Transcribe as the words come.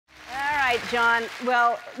right, Jon.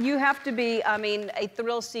 Well, you have to be, I mean, a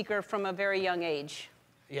thrill seeker from a very young age.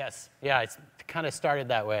 Yes. Yeah, it's kind of started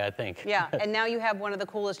that way, I think. Yeah, and now you have one of the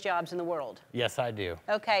coolest jobs in the world. Yes, I do.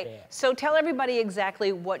 Okay, Yeah. so tell everybody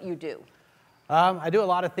exactly what you do. I do a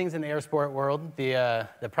lot of things in the air sport world. The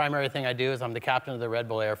primary thing I do is I'm the captain of the Red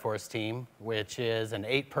Bull Air Force team, which is an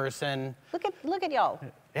 8-person... Look at y'all.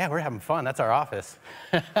 Yeah, we're having fun. That's our office.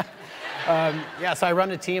 Yeah, so I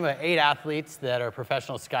run a team of 8 athletes that are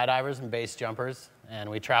professional skydivers and base jumpers, and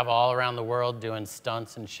we travel all around the world doing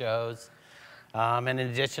stunts and shows. And in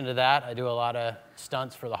addition to that, I do a lot of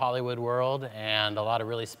stunts for the Hollywood world and a lot of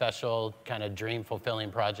really special kind of dream-fulfilling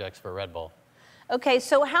projects for Red Bull. Okay,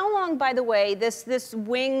 so how long, by the way, this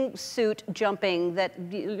wingsuit jumping that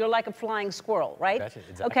you're like a flying squirrel, right? Gotcha,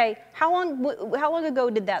 exactly. Okay, how long ago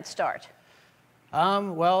did that start?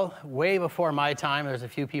 Well, way before my time, there's a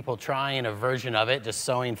few people trying a version of it, just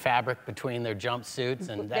sewing fabric between their jumpsuits,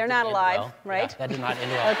 and that they're didn't not end alive, well. right? Yeah, that did not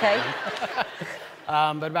end well.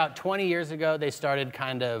 Okay. But about 20 years ago, they started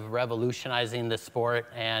kind of revolutionizing the sport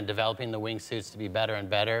and developing the wingsuits to be better and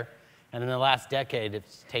better. And in the last decade,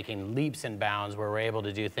 it's taking leaps and bounds where we're able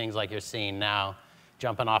to do things like you're seeing now,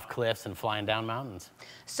 jumping off cliffs and flying down mountains.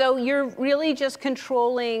 So you're really just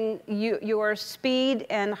controlling your speed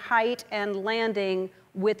and height and landing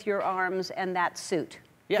with your arms and that suit.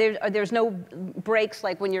 Yeah. There's no brakes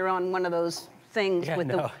like when you're on one of those things with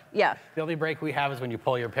no. the only brake we have is when you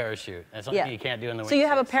pull your parachute. That's something you can't do in the wingsuits. So you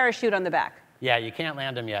have a parachute on the back. Yeah, you can't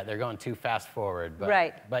land them yet. They're going too fast forward. But,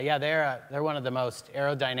 right. But yeah, they're one of the most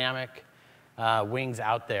aerodynamic wings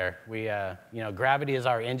out there. We, you know, gravity is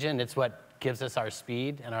our engine. It's what gives us our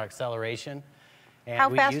speed and our acceleration. And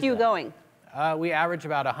how fast are you going? We average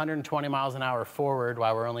about 120 miles an hour forward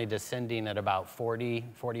while we're only descending at about 40,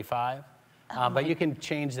 45. But you can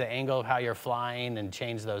change the angle of how you're flying and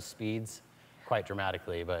change those speeds quite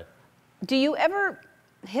dramatically. But do you ever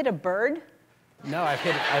hit a bird? No, I've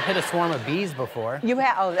hit a swarm of bees before. You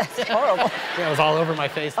have? Oh, that's horrible. Yeah, it was all over my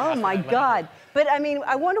face. Oh my God! But I mean,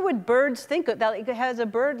 I wonder what birds think of that. Has a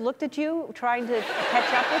bird looked at you, trying to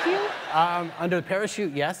catch up with you? Under the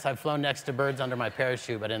parachute, yes. I've flown next to birds under my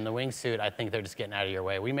parachute, but in the wingsuit, I think they're just getting out of your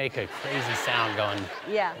way. We make a crazy sound going.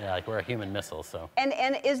 Yeah. Like we're a human missile. So. And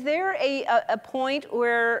is there a point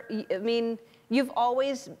where, I mean, you've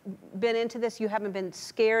always been into this? You haven't been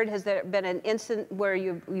scared? Has there been an instant where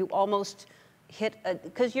you almost hit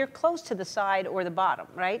because you're close to the side or the bottom,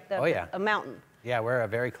 right? Oh yeah. A mountain. Yeah, we're a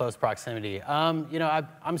very close proximity. You know,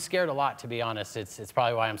 I'm scared a lot, to be honest. It's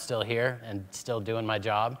probably why I'm still here and still doing my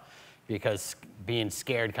job, because being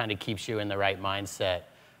scared kind of keeps you in the right mindset.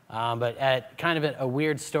 But at kind of a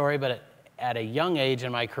weird story, but at a young age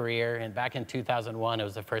in my career, and back in 2001, it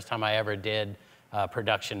was the first time I ever did a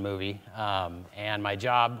production movie. And my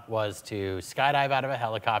job was to skydive out of a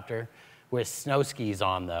helicopter with snow skis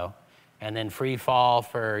on, though. And then free fall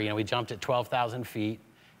for, you know, we jumped at 12,000 feet.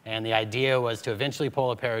 And the idea was to eventually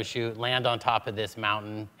pull a parachute, land on top of this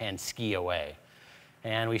mountain, and ski away.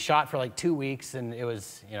 And we shot for like 2 weeks, and it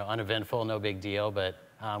was, you know, uneventful, no big deal. But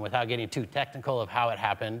without getting too technical of how it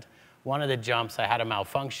happened, one of the jumps, I had a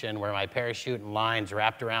malfunction where my parachute and lines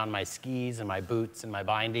wrapped around my skis and my boots and my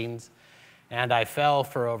bindings. And I fell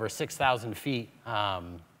for over 6,000 feet,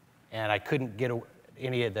 and I couldn't get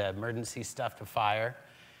any of the emergency stuff to fire.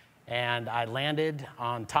 And I landed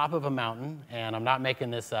on top of a mountain, and I'm not making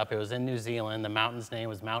this up. It was in New Zealand. The mountain's name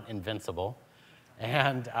was Mount Invincible.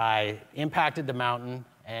 And I impacted the mountain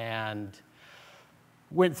and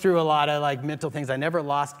went through a lot of like mental things. I never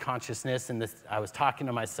lost consciousness, and I was talking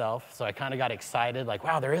to myself, so I kind of got excited, like,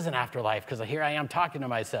 wow, there is an afterlife, because here I am talking to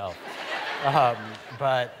myself.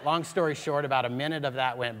 But long story short, about a minute of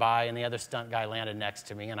that went by, and the other stunt guy landed next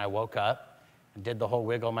to me, and I woke up. And did the whole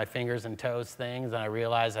wiggle my fingers and toes things, and I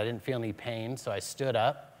realized I didn't feel any pain, so I stood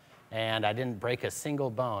up, and I didn't break a single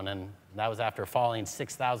bone, and that was after falling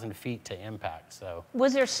 6,000 feet to impact. So.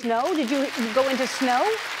 Was there snow? Did you go into snow?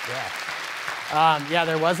 Yeah. Yeah,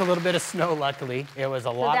 there was a little bit of snow, luckily. It was a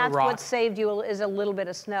lot of rock. So that's what saved you, is a little bit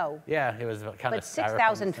of snow. Yeah, it was kind of. But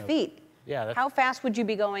 6,000 feet. Yeah. How fast would you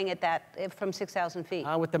be going at that from 6,000 feet?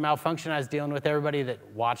 With the malfunction I was dealing with, everybody that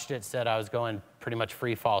watched it said I was going pretty much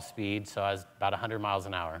free fall speed, so I was about 100 miles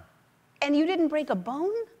an hour. And you didn't break a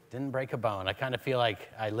bone? Didn't break a bone. I kind of feel like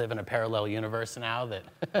I live in a parallel universe now that...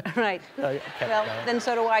 Right. Well, then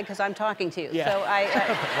so do I, because I'm talking to you. Yeah. So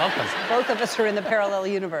welcome. Both of us are in the parallel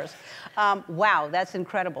universe. Wow, that's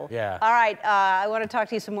incredible. Yeah. All right, I want to talk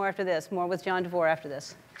to you some more after this, more with Jon Devore after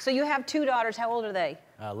this. So you have 2 daughters. How old are they?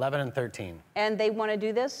 11 and 13. And they want to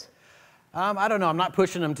do this? I don't know. I'm not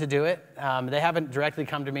pushing them to do it. They haven't directly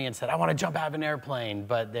come to me and said, I want to jump out of an airplane,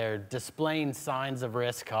 but they're displaying signs of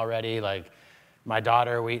risk already. Like my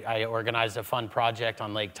daughter, I organized a fun project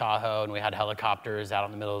on Lake Tahoe, and we had helicopters out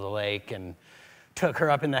in the middle of the lake, and took her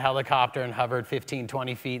up in the helicopter and hovered 15,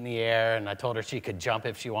 20 feet in the air, and I told her she could jump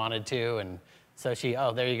if she wanted to, and so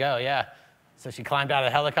oh, there you go, yeah. So she climbed out of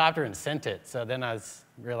the helicopter and sent it. So then I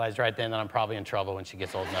realized right then that I'm probably in trouble when she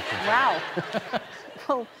gets old enough to jump. Wow.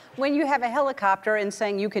 Well, when you have a helicopter and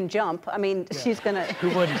saying you can jump, I mean, she's gonna. Who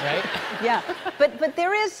wouldn't, right? Yeah, but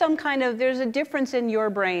there is some kind of, there's a difference in your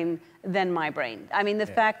brain than my brain. I mean, the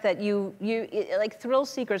fact that like thrill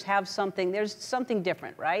seekers have something, there's something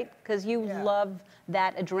different, right? Because you love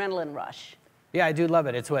that adrenaline rush. Yeah, I do love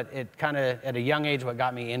it. It's it kind of, at a young age, what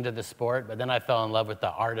got me into the sport, but then I fell in love with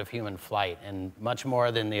the art of human flight, and much more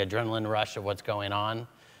than the adrenaline rush of what's going on,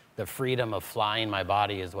 the freedom of flying my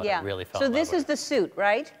body is what I really fell in love with. So this is the suit,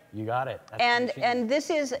 right? You got it. That's and this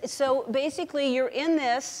is, so basically you're in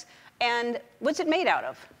this, and what's it made out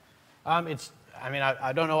of? I mean,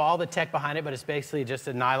 I don't know all the tech behind it, but it's basically just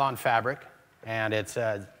a nylon fabric, and it's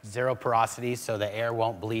zero porosity, so the air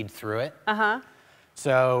won't bleed through it. Uh-huh.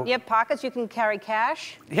 So you have pockets, you can carry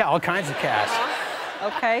cash? Yeah, all kinds of cash.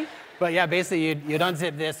 Okay. But yeah, basically you'd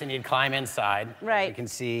unzip this and you'd climb inside. Right. As you can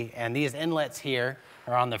see, and these inlets here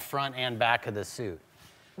are on the front and back of the suit.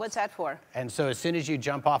 What's that for? And so as soon as you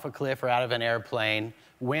jump off a cliff or out of an airplane,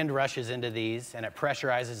 wind rushes into these and it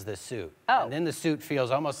pressurizes the suit. Oh. And then the suit feels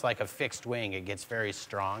almost like a fixed wing. It gets very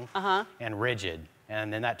strong and rigid.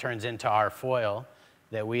 And then that turns into our foil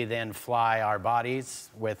that we then fly our bodies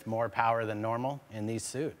with more power than normal in these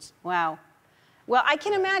suits. Wow. Well, I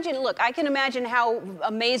can imagine, look, I can imagine how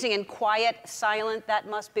amazing and quiet, silent that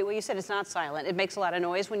must be. Well, you said it's not silent. It makes a lot of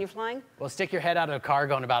noise when you're flying? Well, stick your head out of a car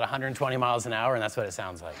going about 120 miles an hour, and that's what it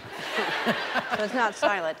sounds like. So it's not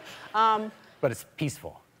silent. But it's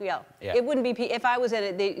peaceful. Yeah. It wouldn't be, if I was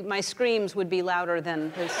in it, my screams would be louder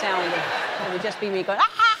than the sound of, it would just be me going,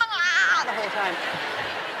 ah, the whole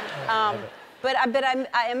time. But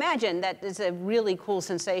I imagine that is a really cool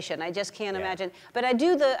sensation. I just can't imagine. But I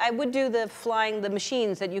would do the flying, the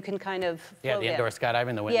machines that you can kind of float the indoor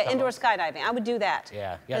skydiving, the wind tunnels. Yeah, indoor skydiving. I would do that.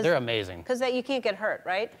 Yeah, they're amazing. Because you can't get hurt,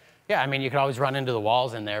 right? Yeah, I mean, you could always run into the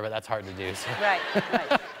walls in there, but that's hard to do. So.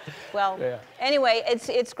 Right. Well, anyway,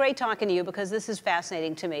 it's great talking to you because this is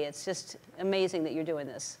fascinating to me. It's just amazing that you're doing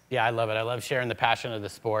this. Yeah, I love it. I love sharing the passion of the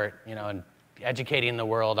sport, and educating the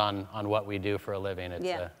world on what we do for a living. It's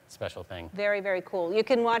a special thing. Very, very cool. You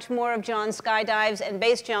can watch more of Jon's skydives and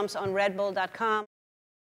base jumps on redbull.com.